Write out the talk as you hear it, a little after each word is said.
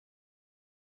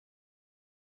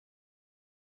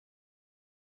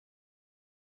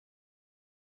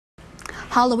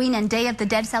Halloween and Day of the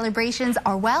Dead celebrations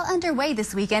are well underway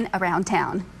this weekend around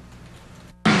town.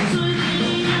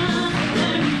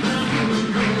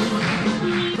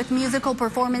 With musical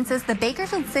performances, the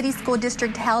Bakersfield City School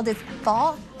District held its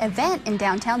fall event in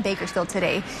downtown Bakersfield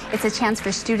today. It's a chance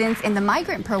for students in the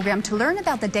Migrant program to learn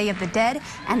about the Day of the Dead,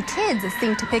 and kids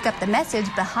seem to pick up the message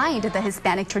behind the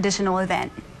Hispanic traditional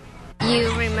event.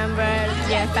 You remember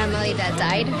your family that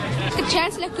died? The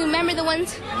chance to remember the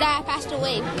ones that passed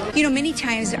away. You know, many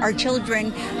times our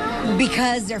children,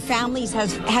 because their families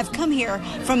have come here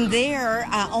from their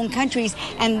own countries,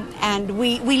 and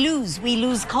we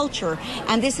lose culture.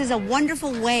 And this is a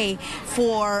wonderful way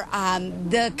for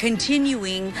the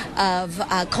continuing of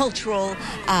cultural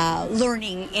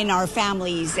learning in our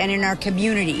families and in our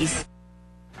communities.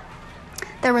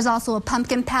 There was also a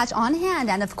pumpkin patch on hand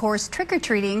and, of course,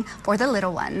 trick-or-treating for the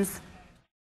little ones.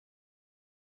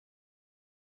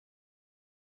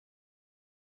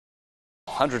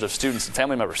 Hundreds of students and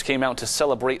family members came out to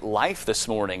celebrate life this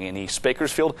morning in East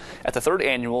Bakersfield at the 3rd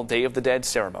annual Day of the Dead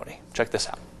ceremony. Check this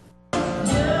out.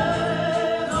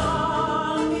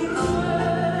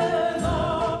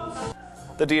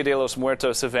 The Dia De Los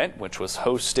Muertos event, which was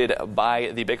hosted by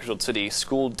the Bakersfield City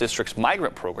School District's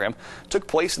Migrant program, took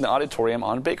place in the auditorium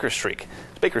on Baker Street.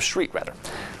 There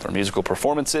were musical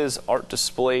performances, art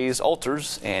displays,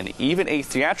 altars, and even a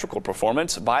theatrical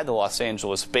performance by the Los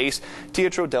Angeles-based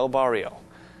Teatro del Barrio.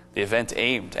 The event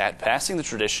aimed at passing the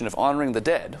tradition of honoring the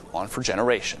dead on for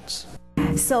generations.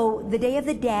 So the Day of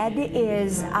the Dead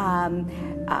is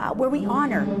where we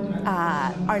honor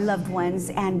our loved ones,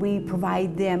 and we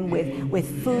provide them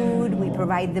with food, we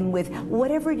provide them with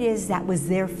whatever it is that was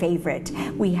their favorite.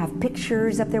 We have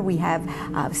pictures up there, we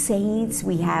have saints,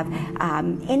 we have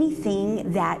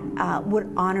anything that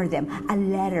would honor them, a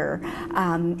letter,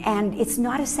 and it's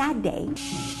not a sad day.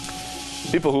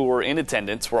 People who were in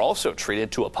attendance were also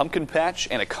treated to a pumpkin patch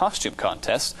and a costume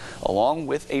contest, along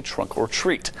with a trunk or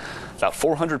treat. About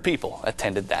 400 people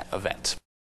attended that event.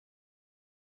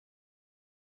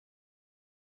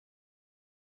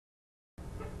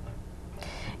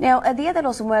 Now, a Dia De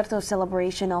Los Muertos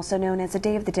celebration, also known as the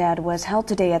Day of the Dead, was held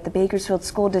today at the Bakersfield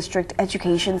School District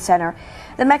Education Center.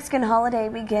 The Mexican holiday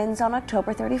begins on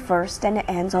October 31st and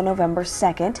ends on November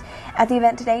 2nd. At the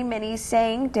event today, many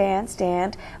sang, danced,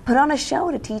 and put on a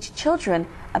show to teach children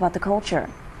about the culture.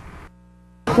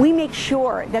 We make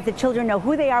sure that the children know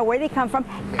who they are, where they come from,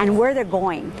 and where they're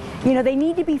going. You know, they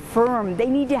need to be firm. They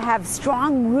need to have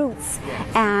strong roots,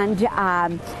 and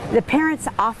the parents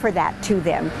offer that to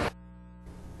them.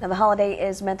 Now, the holiday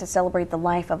is meant to celebrate the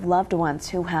life of loved ones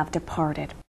who have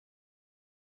departed.